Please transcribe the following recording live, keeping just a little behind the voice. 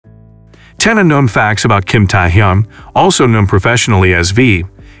10 Unknown Facts about Kim Taehyun, also known professionally as V,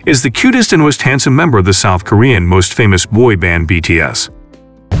 is the cutest and most handsome member of the South Korean most famous boy band BTS.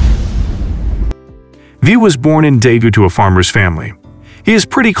 V was born in Daegu to a farmer's family. He is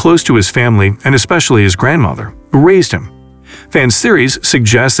pretty close to his family and especially his grandmother, who raised him. Fans' theories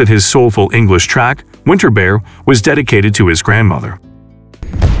suggest that his soulful English track, Winter Bear, was dedicated to his grandmother.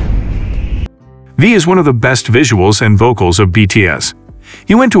 V is one of the best visuals and vocals of BTS.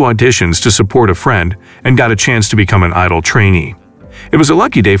 He went to auditions to support a friend and got a chance to become an idol trainee. It was a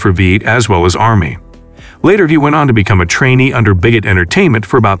lucky day for V as well as ARMY. Later, he went on to become a trainee under Big Entertainment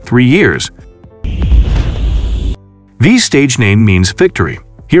for about 3 years. V's stage name means victory.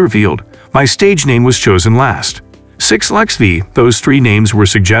 He revealed, "My stage name was chosen last. 6 likes V, those 3 names were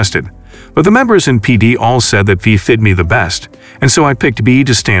suggested. But the members in PD all said that V fit me the best, and so I picked B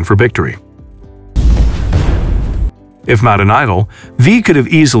to stand for victory." If not an idol, V could have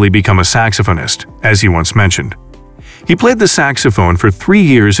easily become a saxophonist, as he once mentioned. He played the saxophone for 3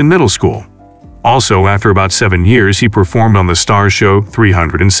 years in middle school. Also, after about 7 years, he performed on the Star Show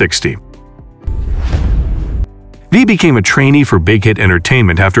 360. V became a trainee for Big Hit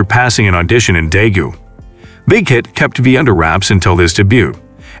Entertainment after passing an audition in Daegu. Big Hit kept V under wraps until his debut,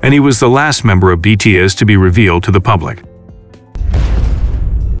 and he was the last member of BTS to be revealed to the public.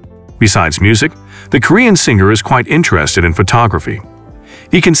 Besides music, the Korean singer is quite interested in photography.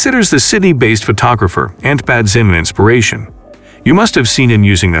 He considers the Sydney-based photographer Ant Badzin an inspiration. You must have seen him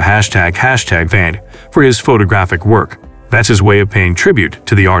using the hashtag Vand for his photographic work. That's his way of paying tribute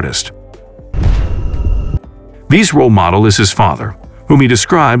to the artist. V's role model is his father, whom he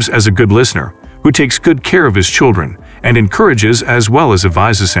describes as a good listener, who takes good care of his children and encourages as well as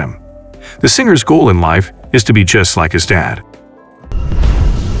advises him. The singer's goal in life is to be just like his dad.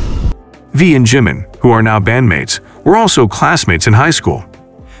 V and Jimin, who are now bandmates, were also classmates in high school.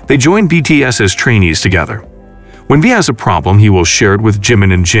 They joined BTS as trainees together. When V has a problem, he will share it with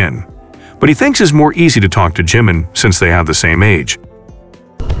Jimin and Jin, but he thinks it's more easy to talk to Jimin since they have the same age.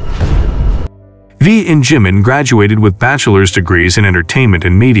 V and Jimin graduated with bachelor's degrees in entertainment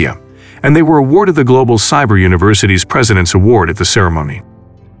and media, and they were awarded the Global Cyber University's President's Award at the ceremony.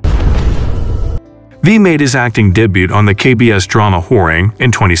 V made his acting debut on the KBS drama Hwarang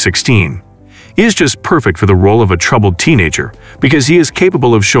in 2016. He is just perfect for the role of a troubled teenager because he is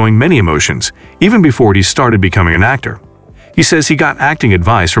capable of showing many emotions even before he started becoming an actor. He says he got acting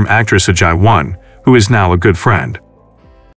advice from actress Ajay Won, who is now a good friend.